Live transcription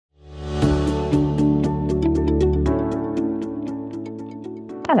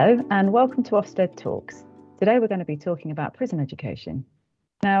Hello and welcome to Ofsted Talks. Today we're going to be talking about prison education.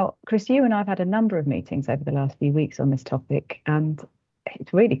 Now, Chris, you and I have had a number of meetings over the last few weeks on this topic, and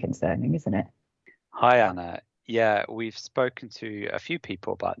it's really concerning, isn't it? Hi, Anna. Yeah, we've spoken to a few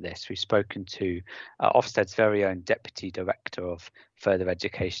people about this. We've spoken to Ofsted's very own Deputy Director of Further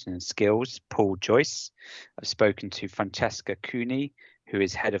Education and Skills, Paul Joyce. I've spoken to Francesca Cooney, who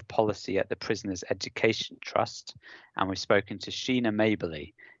is Head of Policy at the Prisoners Education Trust. And we've spoken to Sheena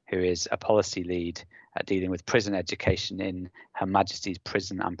Maberly, who is a policy lead at dealing with prison education in Her Majesty's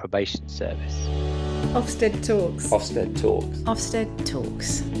Prison and Probation Service. Ofsted Talks. Ofsted Talks. Ofsted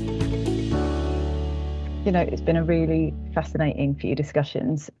Talks. You know, it's been a really fascinating few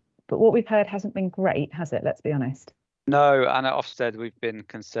discussions, but what we've heard hasn't been great, has it? Let's be honest. No, and at Ofsted, we've been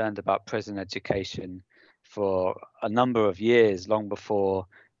concerned about prison education for a number of years, long before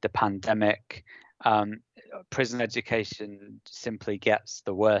the pandemic. Prison education simply gets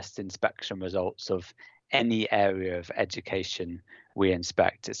the worst inspection results of any area of education we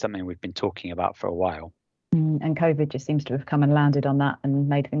inspect. It's something we've been talking about for a while. And COVID just seems to have come and landed on that and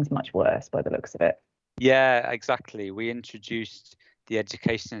made things much worse by the looks of it. Yeah, exactly. We introduced the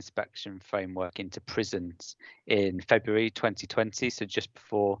education inspection framework into prisons in February 2020, so just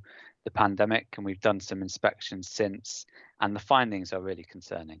before the pandemic, and we've done some inspections since, and the findings are really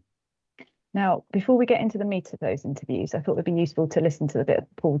concerning. Now, before we get into the meat of those interviews, I thought it would be useful to listen to a bit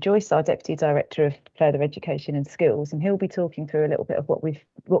of Paul Joyce, our Deputy Director of Further Education and Skills, and he'll be talking through a little bit of what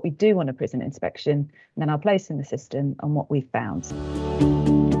we do on a prison inspection, and then our place in the system and what we've found.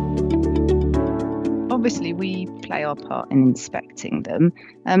 Obviously, we play our part in inspecting them.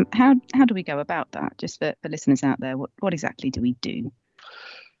 How do we go about that? Just for listeners out there, what exactly do we do?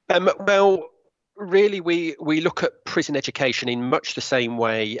 Well, really, we look at prison education in much the same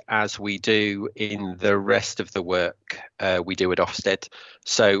way as we do in the rest of the work we do at Ofsted.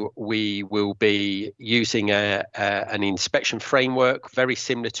 So we will be using an inspection framework very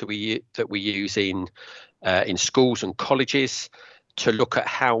similar to that we use in schools and colleges, to look at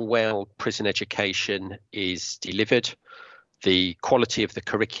how well prison education is delivered, the quality of the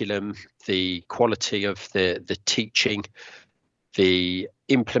curriculum, the quality of the teaching, the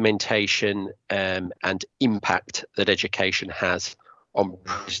implementation and impact that education has on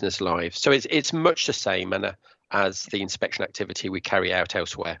prisoners' lives. So it's much the same, Anna, as the inspection activity we carry out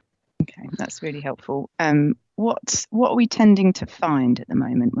elsewhere. Okay, that's really helpful. What are we tending to find at the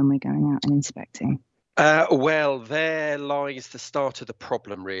moment when we're going out and inspecting? Well, there lies the start of the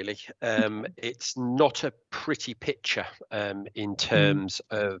problem, really. It's not a pretty picture in terms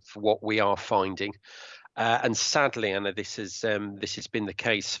of what we are finding. And sadly, Anna, this has been the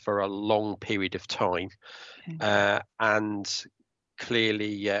case for a long period of time. And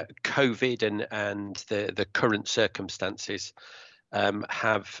clearly, COVID and the current circumstances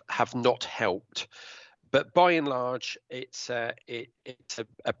have not helped. But by and large, it's a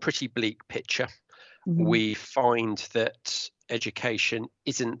pretty bleak picture. Mm-hmm. We find that education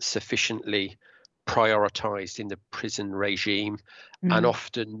isn't sufficiently prioritised in the prison regime, and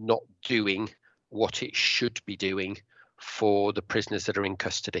often not doing what it should be doing for the prisoners that are in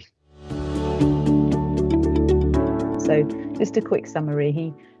custody. So just a quick summary,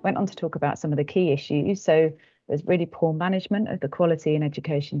 he went on to talk about some of the key issues. So there's really poor management of the quality and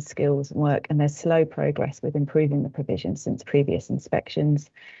education skills and work, and there's slow progress with improving the provision since previous inspections.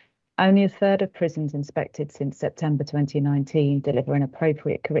 Only a third of prisons inspected since September 2019 deliver an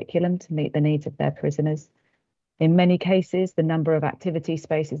appropriate curriculum to meet the needs of their prisoners. In many cases, the number of activity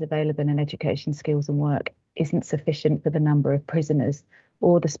spaces available in education skills and work isn't sufficient for the number of prisoners,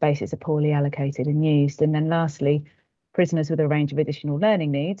 or the spaces are poorly allocated and used. And then lastly, prisoners with a range of additional learning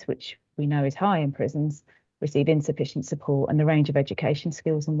needs, which we know is high in prisons, receive insufficient support, and the range of education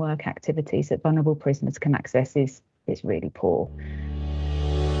skills and work activities that vulnerable prisoners can access is really poor.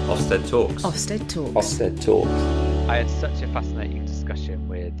 Ofsted Talks. Ofsted Talks. Ofsted Talks. I had such a fascinating discussion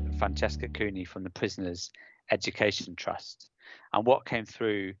with Francesca Cooney from the Prisoners Education Trust. And what came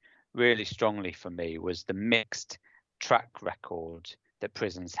through really strongly for me was the mixed track record that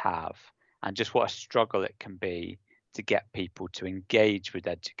prisons have, and just what a struggle it can be to get people to engage with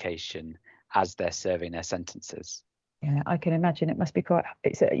education as they're serving their sentences. Yeah, I can imagine it must be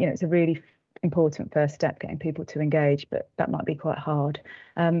it's a really important first step, getting people to engage, but that might be quite hard.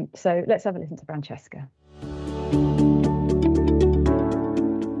 So let's have a listen to Francesca.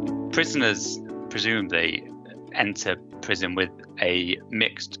 Prisoners presumably enter prison with a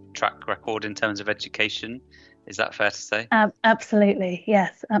mixed track record in terms of education. Is that fair to say? Absolutely,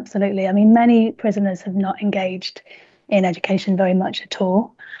 yes, absolutely. I mean, many prisoners have not engaged in education very much at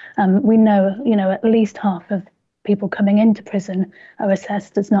all. We know, at least half of people coming into prison are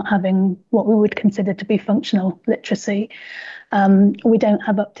assessed as not having what we would consider to be functional literacy. We don't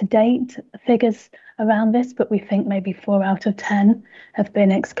have up-to-date figures around this, but we think maybe 4 out of 10 have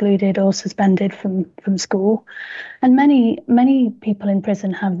been excluded or suspended from school. And many people in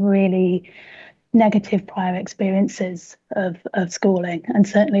prison have really negative prior experiences of schooling, and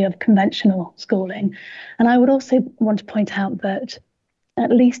certainly of conventional schooling. And I would also want to point out that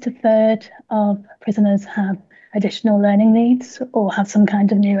at least a third of prisoners have additional learning needs or have some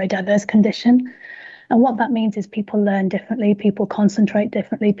kind of neurodiverse condition. And what that means is people learn differently, people concentrate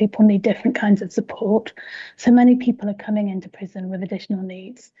differently, people need different kinds of support. So many people are coming into prison with additional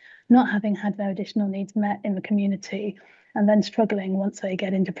needs, not having had their additional needs met in the community, and then struggling once they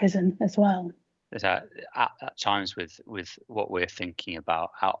get into prison as well. That chimes with what we're thinking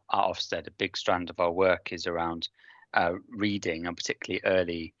about at Ofsted. A big strand of our work is around reading, and particularly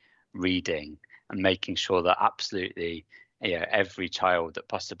early reading, and making sure that absolutely every child that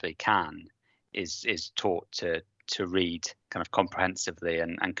possibly can is taught to read kind of comprehensively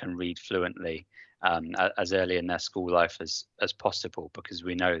and can read fluently as early in their school life as possible, because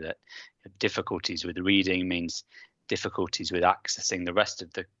we know that difficulties with reading means difficulties with accessing the rest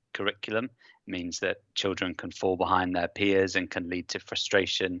of the curriculum, means that children can fall behind their peers and can lead to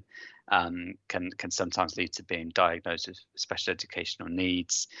frustration, can sometimes lead to being diagnosed with special educational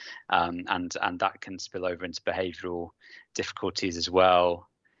needs, and that can spill over into behavioural difficulties as well,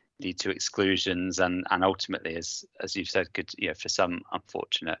 lead to exclusions, and ultimately, as you've said, could for some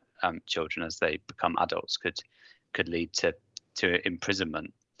unfortunate children as they become adults could lead to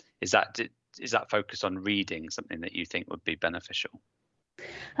imprisonment. Is that focus on reading something that you think would be beneficial?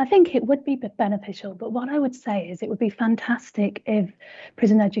 I think it would be beneficial, but what I would say is it would be fantastic if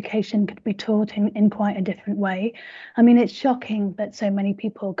prison education could be taught in quite a different way. I mean, it's shocking that so many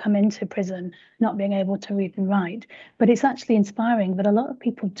people come into prison not being able to read and write, but it's actually inspiring that a lot of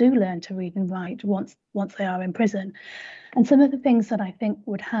people do learn to read and write once they are in prison. And some of the things that I think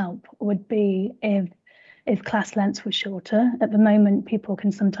would help would be if class lengths were shorter. At the moment, people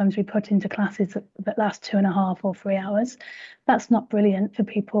can sometimes be put into classes that last 2.5 or 3 hours. That's not brilliant for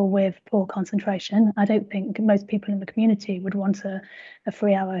people with poor concentration. I don't think most people in the community would want a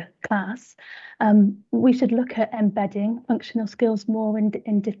 3-hour class. We should look at embedding functional skills more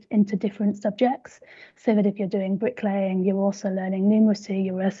into different subjects, so that if you're doing bricklaying, you're also learning numeracy,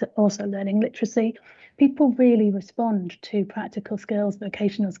 you're also learning literacy. People really respond to practical skills,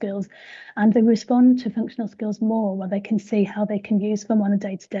 vocational skills, and they respond to functional skills more when they can see how they can use them on a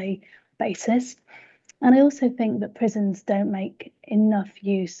day-to-day basis. And I also think that prisons don't make enough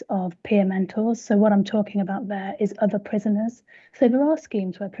use of peer mentors. So what I'm talking about there is other prisoners. So there are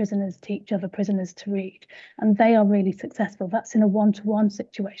schemes where prisoners teach other prisoners to read, and they are really successful. That's in a one-to-one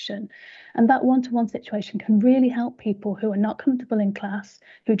situation. And that one-to-one situation can really help people who are not comfortable in class,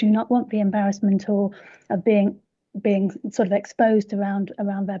 who do not want the embarrassment or of being sort of exposed around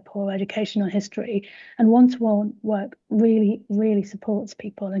their poor educational history. And one-to-one work really, really supports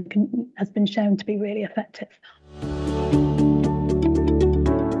people and has been shown to be really effective.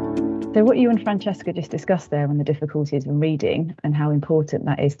 So what you and Francesca just discussed there on the difficulties in reading and how important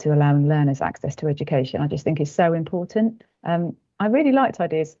that is to allowing learners access to education, I just think is so important. I really liked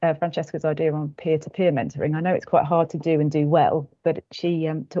Francesca's idea on peer-to-peer mentoring. I know it's quite hard to do and do well, but she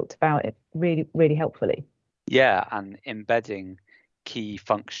talked about it really, really helpfully. Yeah, and embedding key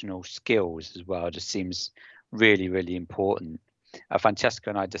functional skills as well just seems really, really important. Francesca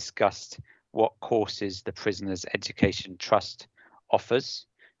and I discussed what courses the Prisoners Education Trust offers,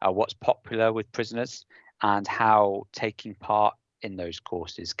 what's popular with prisoners, and how taking part in those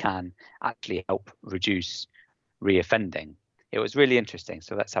courses can actually help reduce reoffending. It was really interesting,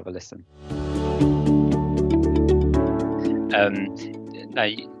 so let's have a listen. Now,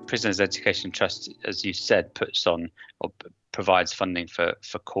 Prisoners Education Trust, as you said, puts on or provides funding for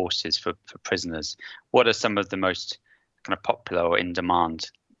courses for prisoners. What are some of the most kind of popular or in-demand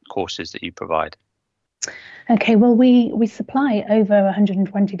courses that you provide? Okay, well, we supply over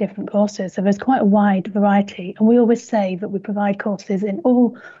 120 different courses, so there's quite a wide variety. And we always say that we provide courses in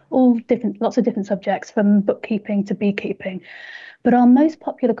lots of different subjects, from bookkeeping to beekeeping. But our most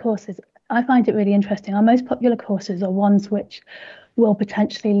popular courses, I find it really interesting. Our most popular courses are ones which will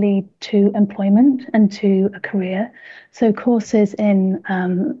potentially lead to employment and to a career. So courses in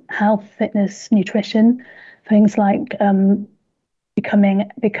health, fitness, nutrition, things like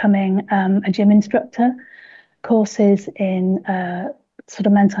becoming a gym instructor, courses in sort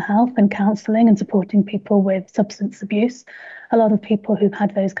of mental health and counselling and supporting people with substance abuse. A lot of people who've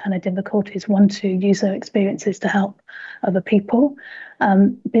had those kind of difficulties want to use their experiences to help other people.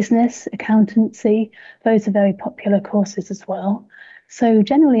 Business, accountancy, those are very popular courses as well. So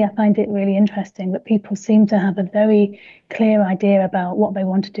generally, I find it really interesting that people seem to have a very clear idea about what they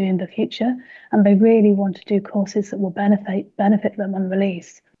want to do in the future, and they really want to do courses that will benefit them on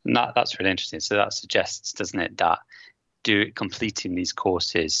release. That's really interesting. So that suggests, doesn't it, that completing these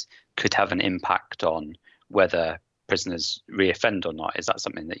courses could have an impact on whether prisoners reoffend or not? Is that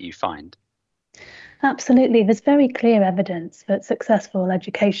something that you find? Absolutely. There's very clear evidence that successful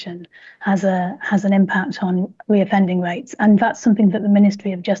education has an impact on reoffending rates. And that's something that the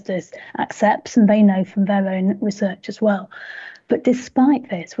Ministry of Justice accepts, and they know from their own research as well. But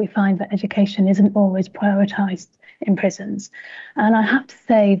despite this, we find that education isn't always prioritised in prisons. And I have to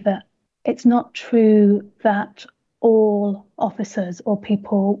say that it's not true that all officers or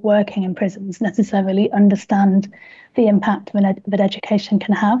people working in prisons necessarily understand the impact that education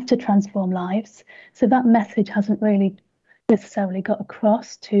can have to transform lives. So that message hasn't really necessarily got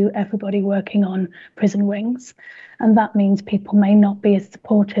across to everybody working on prison wings. And that means people may not be as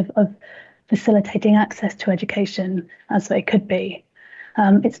supportive of facilitating access to education as they could be.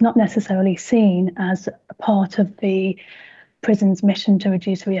 It's not necessarily seen as a part of the prison's mission to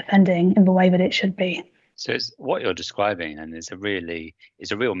reduce reoffending in the way that it should be. So it's what you're describing, and is a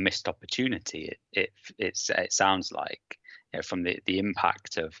real missed opportunity. It sounds like, from the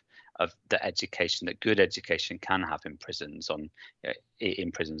impact of the education that good education can have in prisons on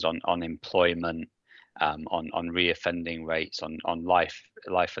employment, on reoffending rates, on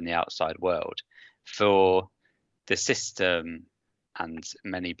life in the outside world, for the system and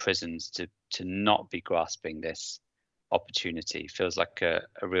many prisons to not be grasping this opportunity feels like a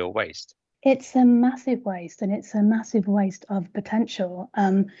real waste. It's a massive waste, and it's a massive waste of potential.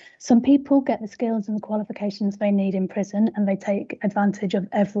 Some people get the skills and the qualifications they need in prison, and they take advantage of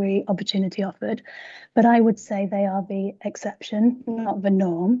every opportunity offered. But I would say they are the exception, not the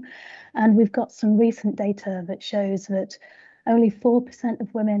norm. And we've got some recent data that shows that only 4%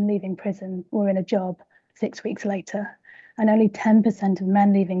 of women leaving prison were in a job 6 weeks later, and only 10% of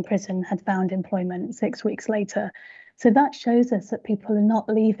men leaving prison had found employment 6 weeks later. So that shows us that people are not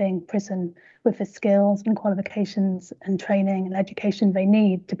leaving prison with the skills and qualifications and training and education they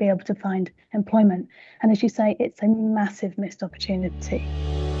need to be able to find employment. And as you say, it's a massive missed opportunity.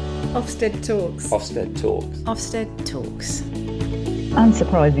 Ofsted Talks. Ofsted Talks. Ofsted Talks.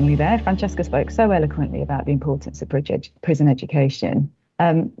 Unsurprisingly there, Francesca spoke so eloquently about the importance of prison education.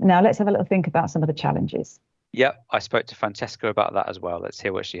 Now let's have a little think about some of the challenges. Yep, I spoke to Francesca about that as well. Let's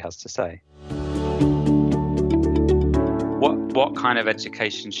hear what she has to say. What kind of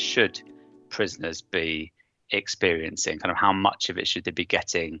education should prisoners be experiencing? Kind of how much of it should they be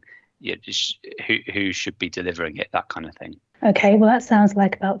getting? Who should be delivering it? That kind of thing. Okay, well that sounds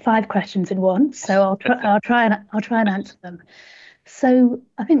like about 5 questions in one. So I'll try and answer them. So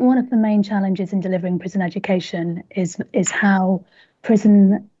I think one of the main challenges in delivering prison education is how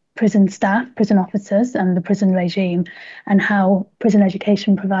prison staff, prison officers, and the prison regime, and how prison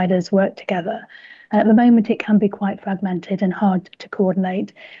education providers work together. At the moment, it can be quite fragmented and hard to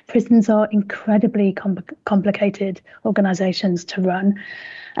coordinate. Prisons are incredibly complicated organisations to run.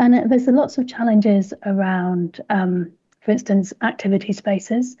 And there's lots of challenges around, for instance, activity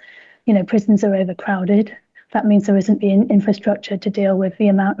spaces. Prisons are overcrowded. That means there isn't the infrastructure to deal with the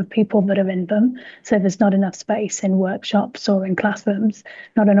amount of people that are in them. So there's not enough space in workshops or in classrooms,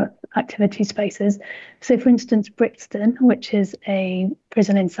 not enough activity spaces. So for instance, Brixton, which is a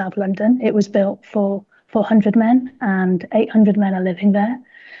prison in South London, it was built for 400 men and 800 men are living there.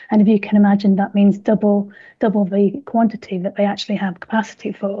 And if you can imagine, that means double the quantity that they actually have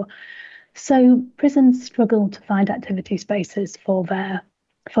capacity for. So prisons struggle to find activity spaces for their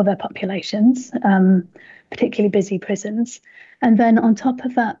populations, particularly busy prisons. And then on top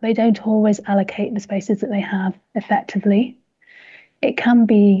of that, they don't always allocate the spaces that they have effectively. It can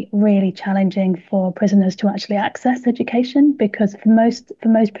be really challenging for prisoners to actually access education, because for most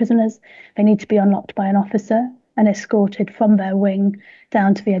prisoners, they need to be unlocked by an officer and escorted from their wing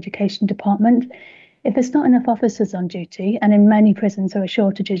down to the education department. If there's not enough officers on duty, and in many prisons there are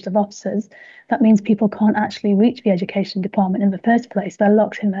shortages of officers, that means people can't actually reach the education department in the first place. They're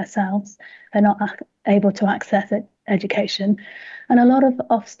locked in their cells. They're not able to access education. And a lot of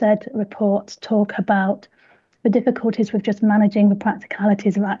Ofsted reports talk about the difficulties with just managing the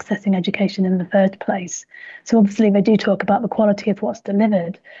practicalities of accessing education in the first place. So obviously they do talk about the quality of what's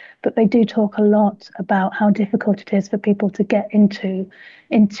delivered, but they do talk a lot about how difficult it is for people to get into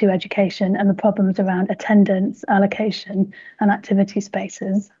education and the problems around attendance, allocation and activity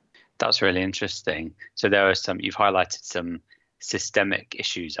spaces. That's really interesting. So there are you've highlighted some systemic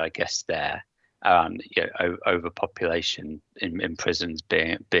issues, I guess, there. Overpopulation in prisons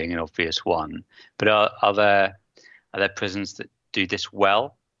being an obvious one, but are there prisons that do this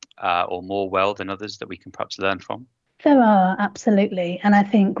well or more well than others that we can perhaps learn from? There are, absolutely, and I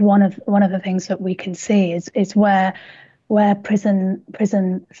think one of the things that we can see is where prison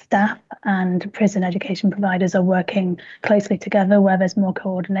staff and prison education providers are working closely together, where there's more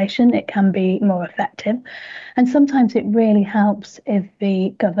coordination, it can be more effective, and sometimes it really helps if the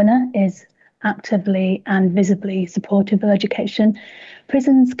governor is actively and visibly supportive of education.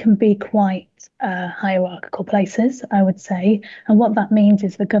 Prisons can be quite hierarchical places, I would say, and what that means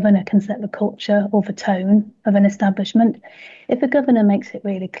is the governor can set the culture or the tone of an establishment. If the governor makes it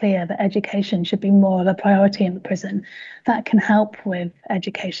really clear that education should be more of a priority in the prison, that can help with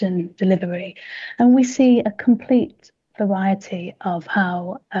education delivery. And we see a complete variety of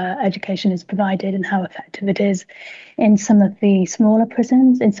how education is provided and how effective it is. In some of the smaller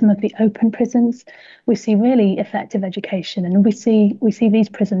prisons, in some of the open prisons, we see really effective education, and we see these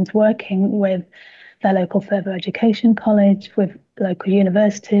prisons working with their local further education college, with local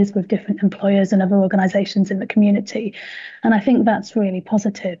universities, with different employers and other organisations in the community. And I think that's really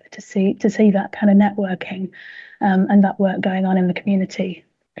positive to see that kind of networking and that work going on in the community.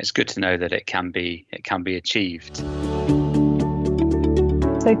 It's good to know that it can be achieved.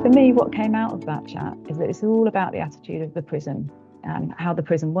 So for me, what came out of that chat is that it's all about the attitude of the prison and how the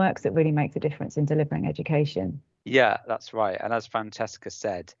prison works that really makes a difference in delivering education. Yeah, that's right. And as Francesca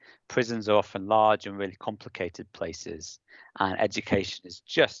said, prisons are often large and really complicated places, and education is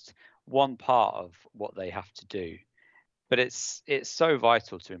just one part of what they have to do. But it's so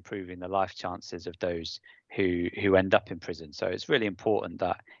vital to improving the life chances of those who end up in prison. So it's really important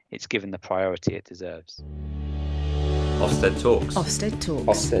that it's given the priority it deserves. Ofsted Talks. Ofsted Talks.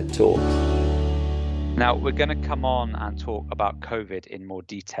 Ofsted Talks. Now, we're going to come on and talk about COVID in more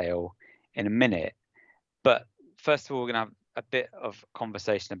detail in a minute. But first of all, we're going to have a bit of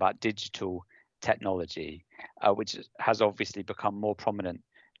conversation about digital technology, which has obviously become more prominent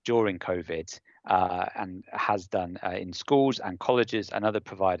during COVID and has done in schools and colleges and other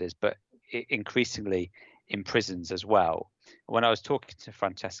providers, but increasingly in prisons as well. When I was talking to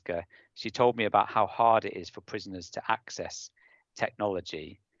Francesca, she told me about how hard it is for prisoners to access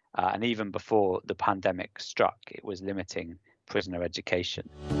technology. And even before the pandemic struck, it was limiting prisoner education.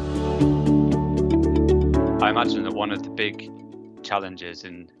 I imagine that one of the big challenges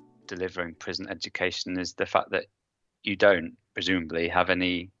in delivering prison education is the fact that you don't, presumably, have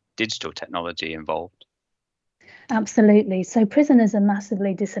any digital technology involved. Absolutely. So prisoners are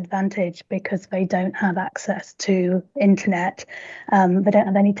massively disadvantaged because they don't have access to internet. They don't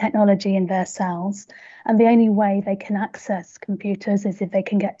have any technology in their cells. And the only way they can access computers is if they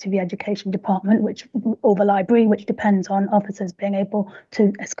can get to the education department, or the library, which depends on officers being able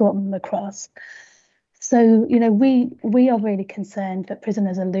to escort them across. So, we are really concerned that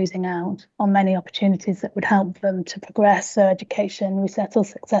prisoners are losing out on many opportunities that would help them to progress their education, resettle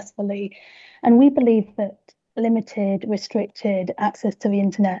successfully. And we believe that limited, restricted access to the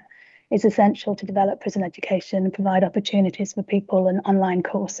internet is essential to develop prison education and provide opportunities for people and online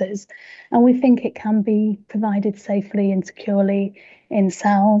courses. And we think it can be provided safely and securely in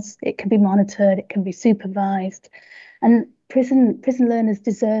cells. It can be monitored, it can be supervised. And prison learners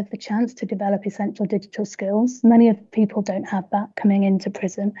deserve the chance to develop essential digital skills. Many of the people don't have that coming into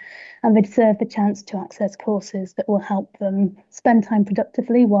prison, and they deserve the chance to access courses that will help them spend time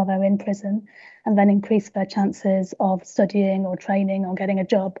productively while they're in prison, and then increase their chances of studying or training or getting a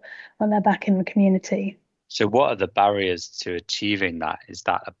job when they're back in the community. So what are the barriers to achieving that? Is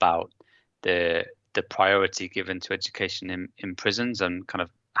that about the priority given to education in prisons and kind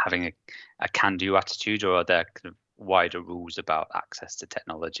of having a can-do attitude, or are there kind of wider rules about access to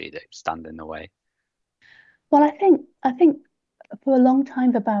technology that stand in the way? Well, I think for a long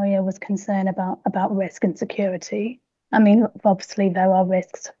time the barrier was concern about risk and security. I mean, obviously there are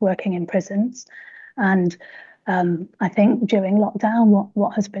risks working in prisons, and I think during lockdown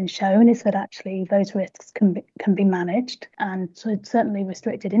what has been shown is that actually those risks can be managed, and so certainly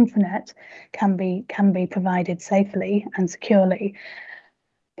restricted internet can be provided safely and securely.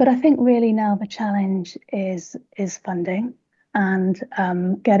 But I think really now the challenge is funding, and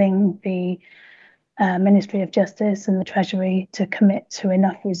getting the Ministry of Justice and the Treasury to commit to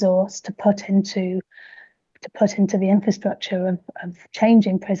enough resource to put into put into the infrastructure of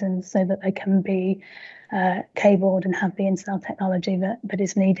changing prisons so that they can be cabled and have the in-cell technology that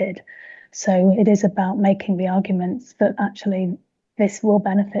is needed. So it is about making the arguments that actually this will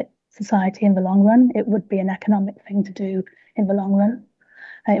benefit society in the long run. It would be an economic thing to do in the long run.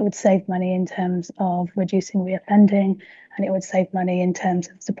 And it would save money in terms of reducing reoffending, and it would save money in terms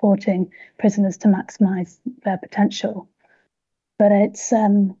of supporting prisoners to maximise their potential. But it's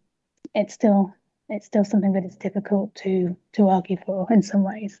still something that is difficult to argue for in some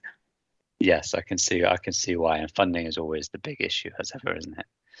ways. Yes, I can see why, and funding is always the big issue as ever, isn't it?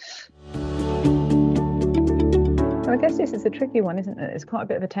 I guess this is a tricky one, isn't it? There's quite a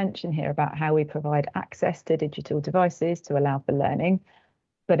bit of a tension here about how we provide access to digital devices to allow for learning,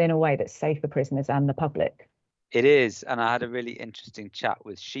 but in a way that's safe for prisoners and the public. It is, and I had a really interesting chat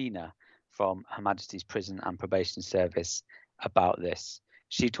with Sheena from Her Majesty's Prison and Probation Service about this.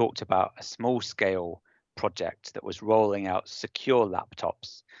 She talked about a small-scale project that was rolling out secure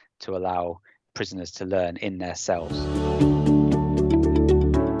laptops to allow prisoners to learn in their cells.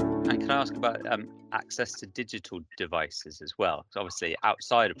 And can I ask about access to digital devices as well? Because obviously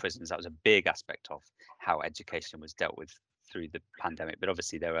outside of prisons, that was a big aspect of how education was dealt with through the pandemic, but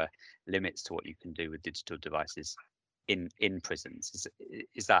obviously there are limits to what you can do with digital devices in prisons.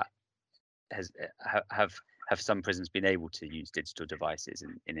 Is that have some prisons been able to use digital devices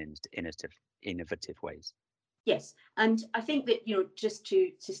in innovative ways? Yes, and I think that, just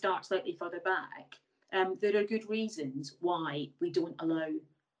to start slightly further back, there are good reasons why we don't allow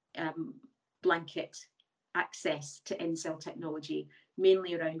blanket access to in-cell technology,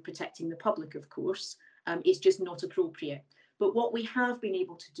 mainly around protecting the public, of course. It's just not appropriate. But what we have been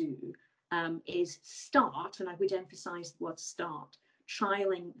able to do is start, and I would emphasise the word start,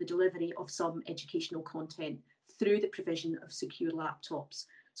 trialling the delivery of some educational content through the provision of secure laptops.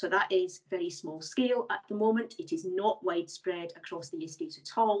 So that is very small scale at the moment. It is not widespread across the estate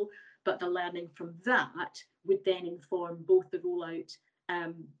at all, but the learning from that would then inform both the rollout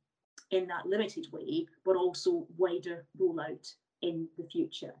in that limited way, but also wider rollout in the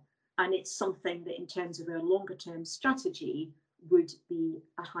future. And it's something that in terms of our longer term strategy would be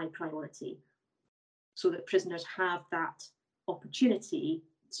a high priority, so that prisoners have that opportunity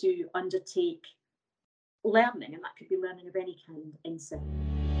to undertake learning, and that could be learning of any kind in cell.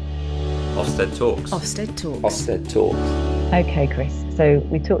 Ofsted Talks. Ofsted Talks. Ofsted Talks. Okay, Chris. So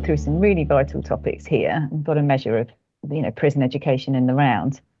we talked through some really vital topics here and got a measure of, prison education in the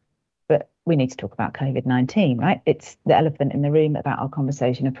round. But we need to talk about COVID-19, right? It's the elephant in the room about our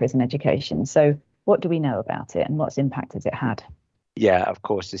conversation of prison education. So what do we know about it and what's impact has it had? Yeah, of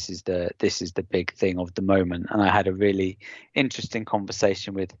course, this is the big thing of the moment. And I had a really interesting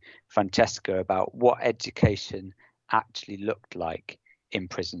conversation with Francesca about what education actually looked like in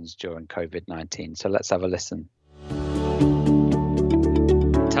prisons during COVID-19. So let's have a listen.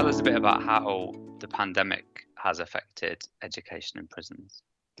 Tell us a bit about how the pandemic has affected education in prisons.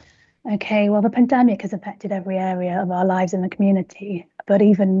 Okay, well, the pandemic has affected every area of our lives in the community, but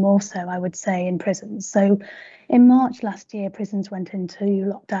even more so, I would say, in prisons. So in March last year, prisons went into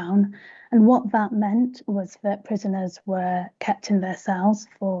lockdown. And what that meant was that prisoners were kept in their cells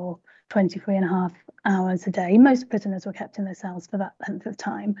for 23.5 hours a day. Most prisoners were kept in their cells for that length of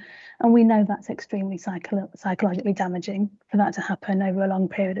time. And we know that's extremely psychologically damaging for that to happen over a long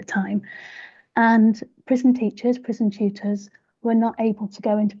period of time. And prison teachers, prison tutors, were not able to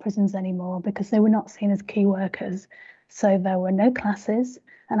go into prisons anymore because they were not seen as key workers. So there were no classes,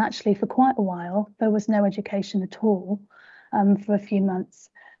 and actually for quite a while there was no education at all for a few months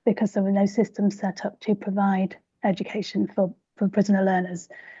because there were no systems set up to provide education for prisoner learners.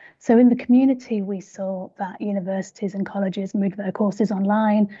 So in the community we saw that universities and colleges moved their courses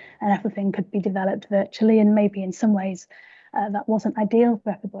online and everything could be developed virtually, and maybe in some ways that wasn't ideal for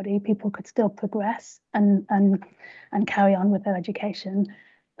everybody. People could still progress and carry on with their education,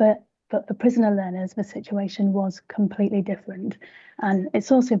 but for prisoner learners, the situation was completely different. And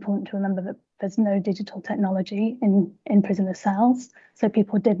it's also important to remember that there's no digital technology in prisoner cells, so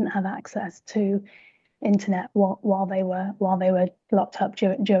people didn't have access to internet while they were locked up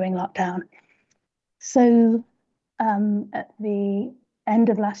during lockdown. So at the end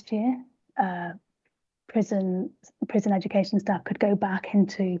of last year, prison education staff could go back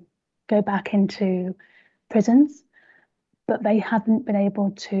into prisons, but they hadn't been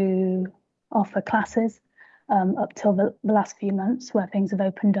able to offer classes up till the last few months where things have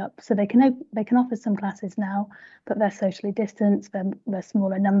opened up. So they can offer some classes now, but they're socially distanced, they're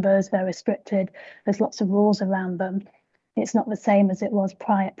smaller numbers, they're restricted, there's lots of rules around them. It's not the same as it was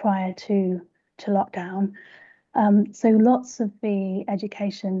prior to lockdown. So lots of the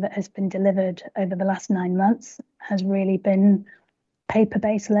education that has been delivered over the last 9 months has really been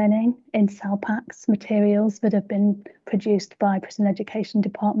paper-based learning in cell packs, materials that have been produced by prison education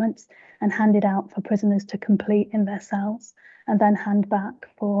departments and handed out for prisoners to complete in their cells and then hand back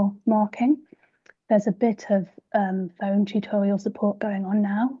for marking. There's a bit of phone tutorial support going on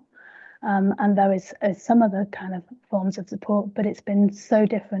now, and there is some other kind of forms of support, but it's been so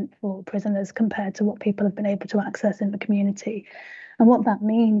different for prisoners compared to what people have been able to access in the community. And what that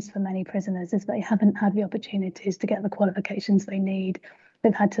means for many prisoners is they haven't had the opportunities to get the qualifications they need.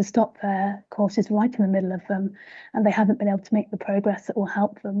 They've had to stop their courses right in the middle of them, and they haven't been able to make the progress that will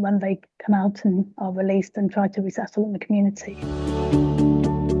help them when they come out and are released and try to resettle in the community.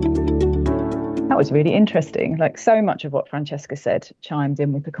 That was really interesting. Like, so much of what Francesca said chimed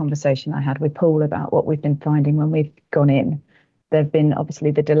in with the conversation I had with Paul about what we've been finding when we've gone in. There have been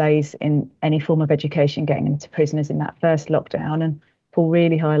obviously the delays in any form of education getting into prisoners in that first lockdown, and Paul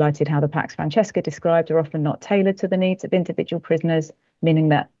really highlighted how the packs Francesca described are often not tailored to the needs of individual prisoners, meaning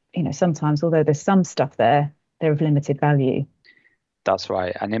that, you know, sometimes, although there's some stuff there, they're of limited value. That's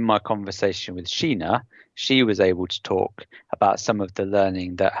right. And in my conversation with Sheena, she was able to talk about some of the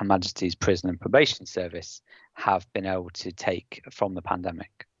learning that Her Majesty's Prison and Probation Service have been able to take from the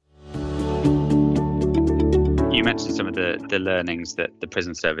pandemic. You mentioned some of the learnings that the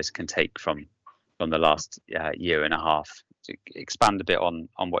prison service can take from the last year and a half. To expand a bit on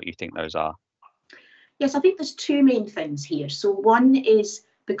what you think those are. Yes, I think there's two main things here. So one is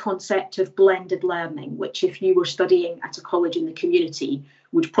the concept of blended learning, which if you were studying at a college in the community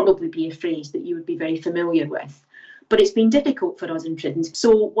would probably be a phrase that you would be very familiar with. But it's been difficult for us in prisons.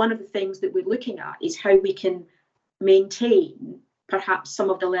 So one of the things that we're looking at is how we can maintain perhaps some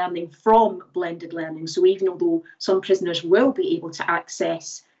of the learning from blended learning. So even although some prisoners will be able to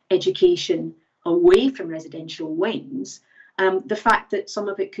access education away from residential wings, the fact that some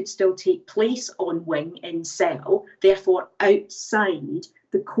of it could still take place on wing in cell, therefore outside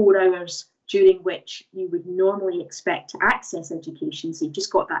the core hours during which you would normally expect to access education, so you've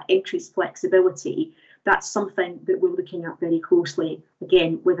just got that increased flexibility. That's something that we're looking at very closely,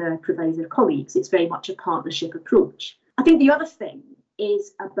 again, with our provider colleagues. It's very much a partnership approach. I think the other thing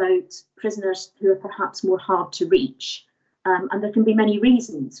is about prisoners who are perhaps more hard to reach, and there can be many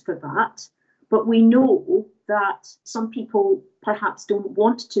reasons for that. But we know that some people perhaps don't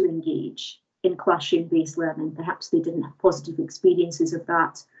want to engage in classroom-based learning. Perhaps they didn't have positive experiences of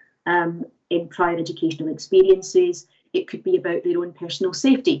that in prior educational experiences. It could be about their own personal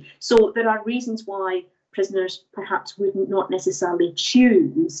safety. So there are reasons why prisoners perhaps would not necessarily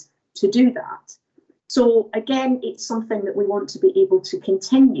choose to do that. So again, it's something that we want to be able to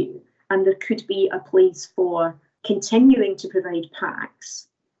continue, and there could be a place for continuing to provide packs,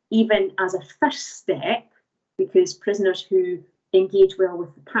 even as a first step, because prisoners who engage well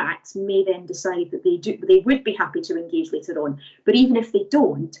with the packs may then decide that they would be happy to engage later on. But even if they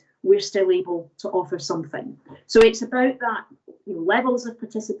don't, we're still able to offer something. So it's about that, levels of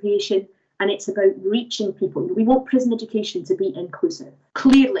participation, and it's about reaching people. We want prison education to be inclusive,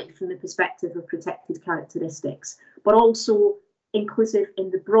 clearly from the perspective of protected characteristics, but also inclusive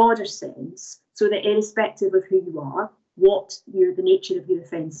in the broader sense, so that irrespective of who you are, what the nature of your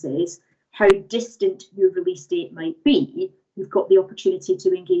offence is, how distant your release date might be, you've got the opportunity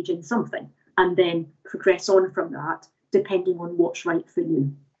to engage in something and then progress on from that, depending on what's right for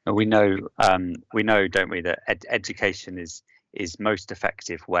you. We know, don't we, that education is most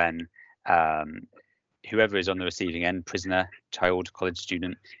effective when whoever is on the receiving end, prisoner, child, college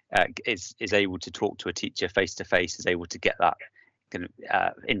student, is able to talk to a teacher face to face, is able to get that kind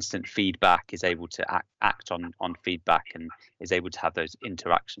of instant feedback, is able to act on feedback, and is able to have those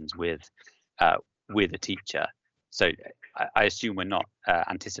interactions with a teacher. So I assume we're not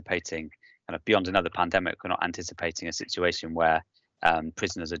anticipating, kind of beyond another pandemic, we're not anticipating a situation where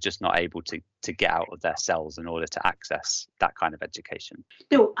prisoners are just not able to get out of their cells in order to access that kind of education.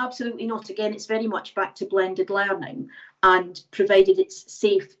 No, absolutely not. Again, it's very much back to blended learning, and provided it's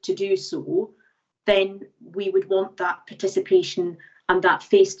safe to do so, then we would want that participation and that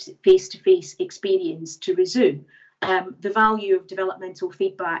face-to-face experience to resume. The value of developmental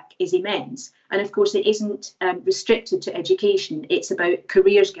feedback is immense. And of course, it isn't restricted to education. It's about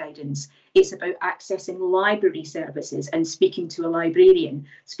careers guidance. It's about accessing library services and speaking to a librarian,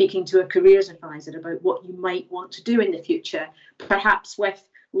 speaking to a careers advisor about what you might want to do in the future, perhaps with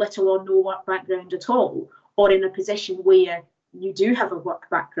little or no work background at all, or in a position where you do have a work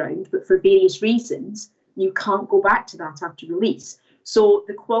background, but for various reasons, you can't go back to that after release. So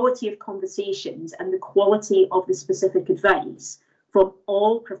the quality of conversations and the quality of the specific advice from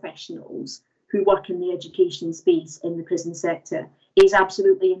all professionals who work in the education space in the prison sector is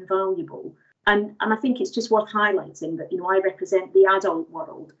absolutely invaluable. And I think it's just worth highlighting that, I represent the adult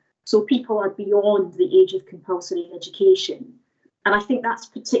world. So people are beyond the age of compulsory education. And I think that's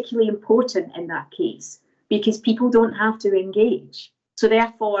particularly important in that case, because people don't have to engage. So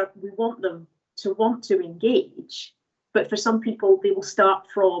therefore, we want them to want to engage. But for some people, they will start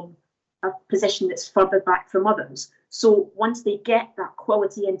from a position that's further back from others. So once they get that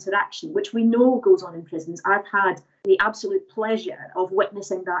quality interaction, which we know goes on in prisons, I've had the absolute pleasure of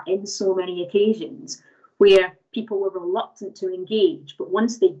witnessing that in so many occasions where people were reluctant to engage, but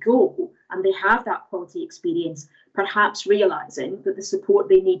once they go and they have that quality experience, perhaps realising that the support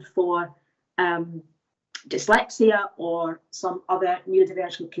they need for dyslexia or some other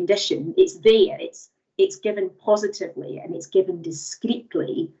neurodivergent condition, it's there, it's given positively and it's given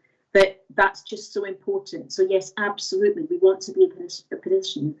discreetly, that's just so important. So yes, absolutely, we want to be in a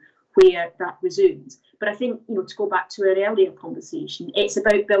position where that resumes. But I think, to go back to our earlier conversation, it's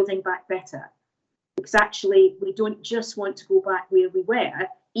about building back better. Because actually, we don't just want to go back where we were,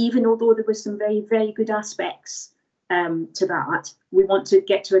 even although there were some very, very good aspects to that. We want to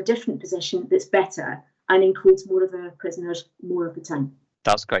get to a different position that's better and includes more of our prisoners more of the time.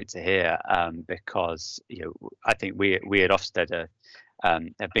 That's great to hear, because I think we at Ofsted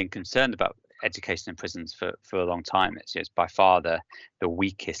have been concerned about education in prisons for a long time. It's by far the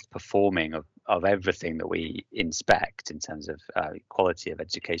weakest performing of everything that we inspect in terms of quality of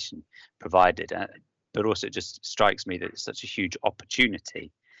education provided. But also it just strikes me that it's such a huge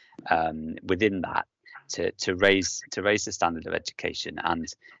opportunity within that to raise the standard of education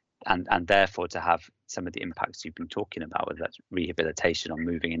and therefore to have some of the impacts you've been talking about, whether that's rehabilitation or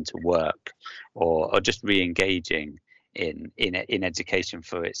moving into work or just re-engaging in education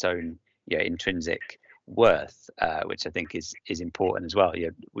for its own intrinsic worth, which I think is important as well.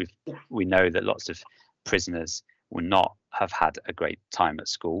 We know that lots of prisoners will not have had a great time at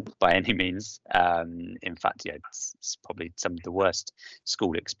school by any means. In fact, it's probably some of the worst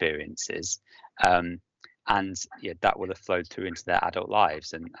school experiences, and that will have flowed through into their adult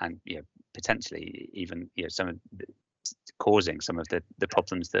lives, and potentially even causing some of the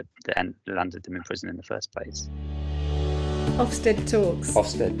problems that landed them in prison in the first place. Ofsted Talks.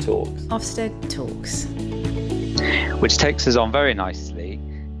 Ofsted Talks. Ofsted Talks. Which takes us on very nicely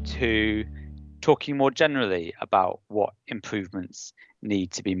to talking more generally about what improvements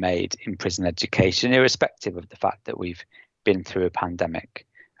need to be made in prison education, irrespective of the fact that we've been through a pandemic.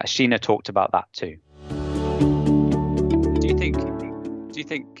 Sheena talked about that too. Do you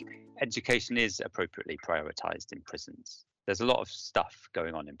think education is appropriately prioritised in prisons? There's a lot of stuff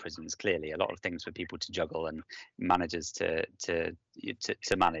going on in prisons, clearly, a lot of things for people to juggle and managers to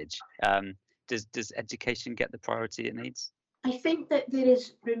manage. Does education get the priority it needs? I think that there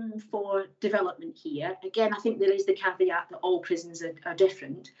is room for development here. Again, I think there is the caveat that all prisons are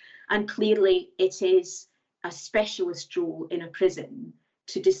different. And clearly it is a specialist role in a prison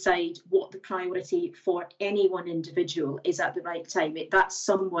to decide what the priority for any one individual is at the right time. That's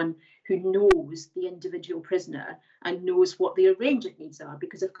someone who knows the individual prisoner and knows what their range of needs are,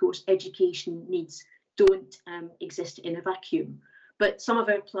 because of course education needs don't exist in a vacuum. But some of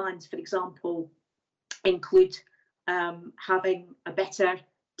our plans, for example, include having a better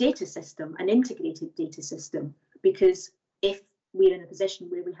data system, an integrated data system, because if we're in a position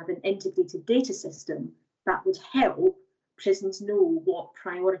where we have an integrated data system, that would help prisons know what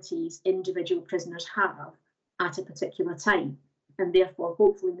priorities individual prisoners have at a particular time, and therefore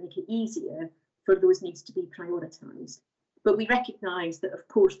hopefully make it easier for those needs to be prioritised. But we recognise that, of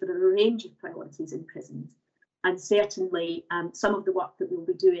course, there are a range of priorities in prisons, and certainly some of the work that we'll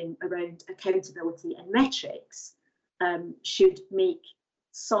be doing around accountability and metrics should make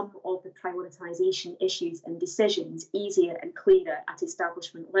some of the prioritisation issues and decisions easier and clearer at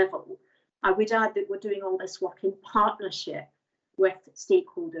establishment level. I would add that we're doing all this work in partnership with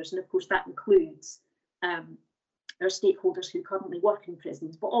stakeholders, and of course that includes our stakeholders who currently work in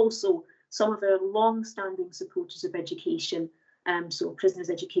prisons, but also some of our long-standing supporters of education, so Prisoners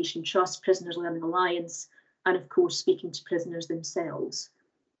Education Trust, Prisoners Learning Alliance, and of course speaking to prisoners themselves.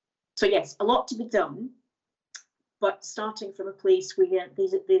 So yes, a lot to be done, but starting from a place where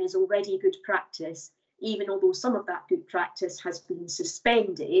there is already good practice, even although some of that good practice has been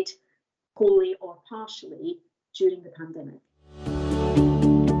suspended wholly or partially during the pandemic.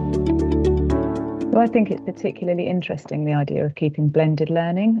 Well, I think it's particularly interesting, the idea of keeping blended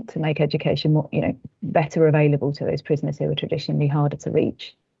learning to make education more, better available to those prisoners who are traditionally harder to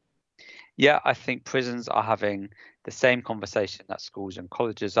reach. Yeah, I think prisons are having the same conversation that schools and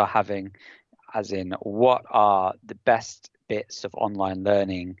colleges are having, as in what are the best bits of online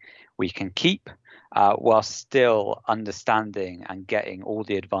learning we can keep, while still understanding and getting all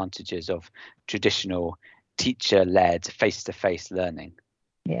the advantages of traditional teacher-led face-to-face learning.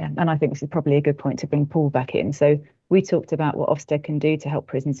 Yeah, and I think this is probably a good point to bring Paul back in. So we talked about what Ofsted can do to help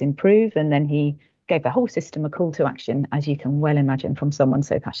prisons improve, and then he gave the whole system a call to action, as you can well imagine from someone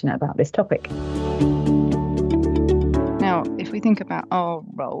so passionate about this topic. Now, if we think about our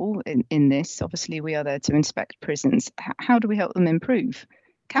role in this, obviously we are there to inspect prisons. How do we help them improve?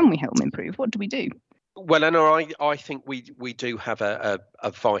 Can we help them improve? What do we do? Well, Anna, I think we do have a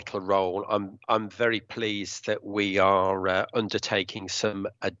vital role. I'm very pleased that we are undertaking some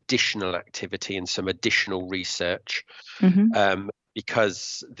additional activity and some additional research,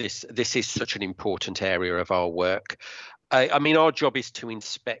 because this is such an important area of our work. I mean, our job is to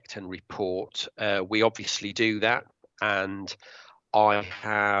inspect and report. We obviously do that, and I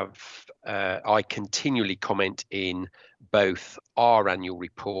continually comment in both our annual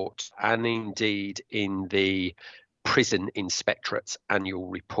report and indeed in the prison inspectorate's annual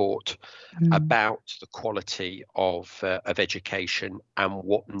report about the quality of education and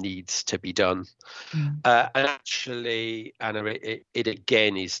what needs to be done. And actually, Anna, it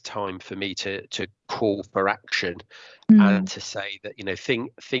again is time for me to call for action and to say that, you know,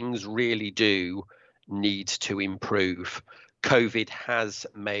 things really do need to improve. COVID has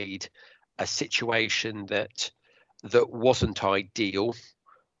made a situation that wasn't ideal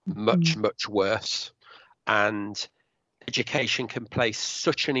much worse, and education can play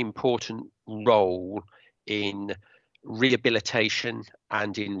such an important role in rehabilitation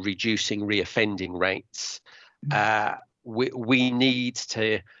and in reducing reoffending rates. We need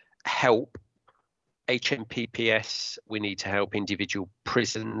to help HMPPS, we need to help individual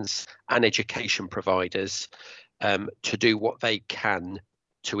prisons and education providers to do what they can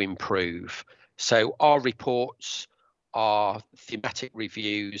to improve. So our reports, our thematic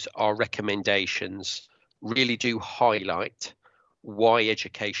reviews, our recommendations really do highlight why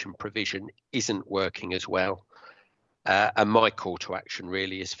education provision isn't working as well. And my call to action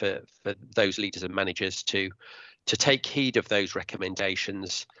really is for those leaders and managers to take heed of those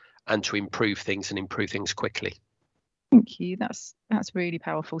recommendations and to improve things and improve things quickly. Thank you. That's really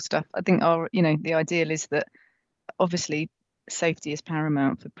powerful stuff. I think the ideal is that obviously safety is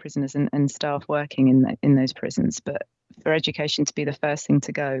paramount for prisoners and staff working in those prisons, but for education to be the first thing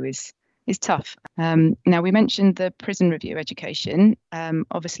to go is tough. Now, we mentioned the prison review education.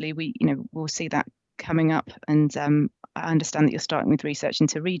 Obviously we'll see that coming up, and I understand that you're starting with research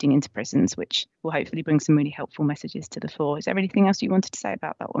into reading into prisons, which will hopefully bring some really helpful messages to the fore. Is there anything else you wanted to say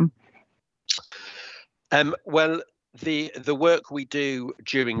about that one? Well, the work we do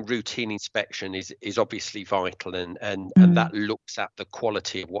during routine inspection is obviously vital, and that looks at the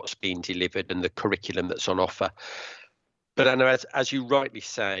quality of what's being delivered and the curriculum that's on offer. But Anna, as you rightly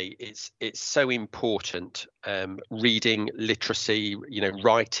say, it's so important. Reading, literacy,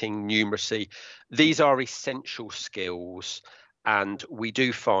 writing, numeracy, these are essential skills, and we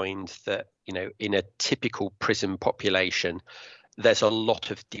do find that in a typical prison population, there's a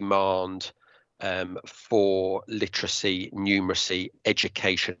lot of demand for literacy, numeracy,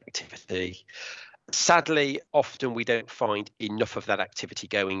 education activity. Sadly, often we don't find enough of that activity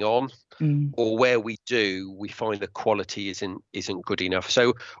going on, or where we do, we find the quality isn't good enough.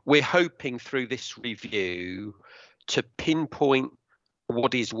 So we're hoping through this review to pinpoint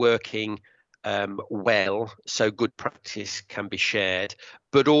what is working well, so good practice can be shared,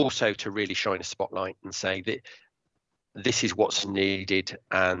 but also to really shine a spotlight and say that this is what's needed,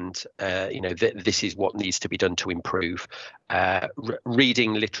 and this is what needs to be done to improve.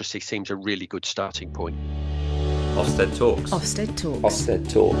 Reading literacy seems a really good starting point. Ofsted Talks. Ofsted Talks.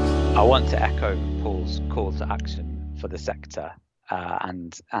 Ofsted Talks. I want to echo Paul's call to action for the sector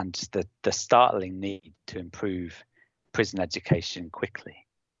and the startling need to improve prison education quickly.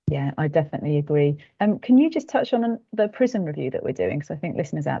 Yeah, I definitely agree. Can you just touch on the prison review that we're doing? Because I think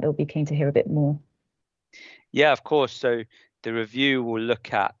listeners out there will be keen to hear a bit more. Yeah, of course. So the review will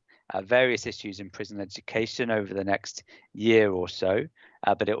look at various issues in prison education over the next year or so,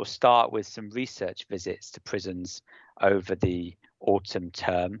 but it will start with some research visits to prisons over the autumn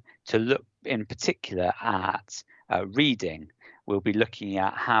term to look in particular at reading. We'll be looking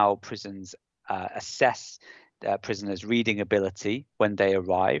at how prisons assess prisoners' reading ability when they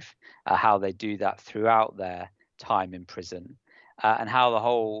arrive, how they do that throughout their time in prison, and how the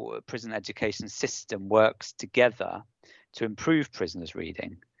whole prison education system works together to improve prisoners'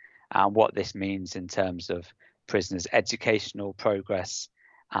 reading, and what this means in terms of prisoners' educational progress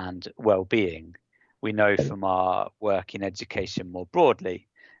and well-being. We know from our work in education more broadly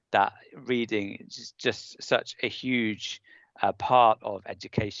that reading is just such a huge part of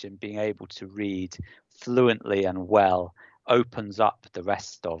education, being able to read fluently and well, opens up the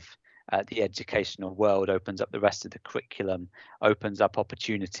rest of the educational world, opens up the rest of the curriculum, opens up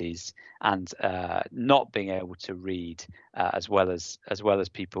opportunities, and not being able to read as well as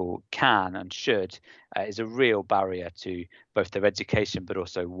people can and should is a real barrier to both their education but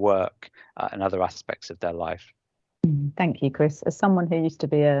also work and other aspects of their life. Thank you, Chris. As someone who used to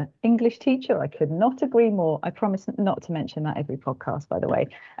be an English teacher, I could not agree more. I promise not to mention that every podcast, by the way.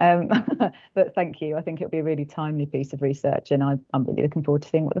 But thank you. I think it'll be a really timely piece of research, and I'm really looking forward to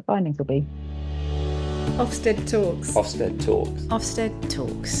seeing what the findings will be. Ofsted Talks. Ofsted Talks. Ofsted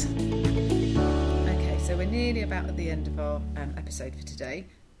Talks. Okay, so we're nearly about at the end of our episode for today.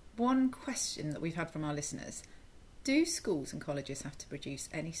 One question that we've had from our listeners: do schools and colleges have to produce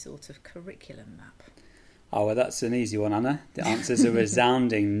any sort of curriculum map? Oh, well, that's an easy one, Anna. The answer is a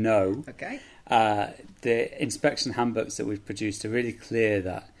resounding no. Okay. The inspection handbooks that we've produced are really clear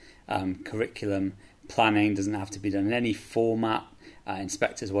that curriculum planning doesn't have to be done in any format.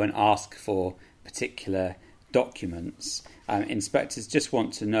 Inspectors won't ask for particular documents. Inspectors just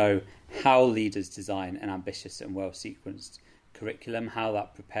want to know how leaders design an ambitious and well-sequenced curriculum, how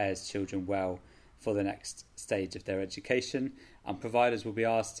that prepares children well for the next stage of their education. And providers will be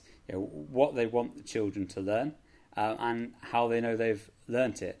asked what they want the children to learn and how they know they've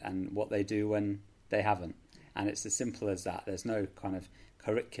learnt it and what they do when they haven't. And it's as simple as that. There's no kind of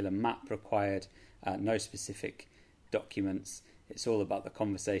curriculum map required, no specific documents. It's all about the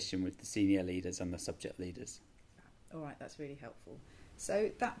conversation with the senior leaders and the subject leaders. All right, that's really helpful. So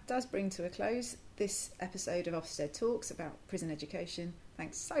that does bring to a close this episode of Ofsted Talks about prison education.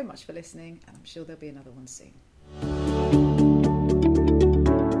 Thanks so much for listening, and I'm sure there'll be another one soon.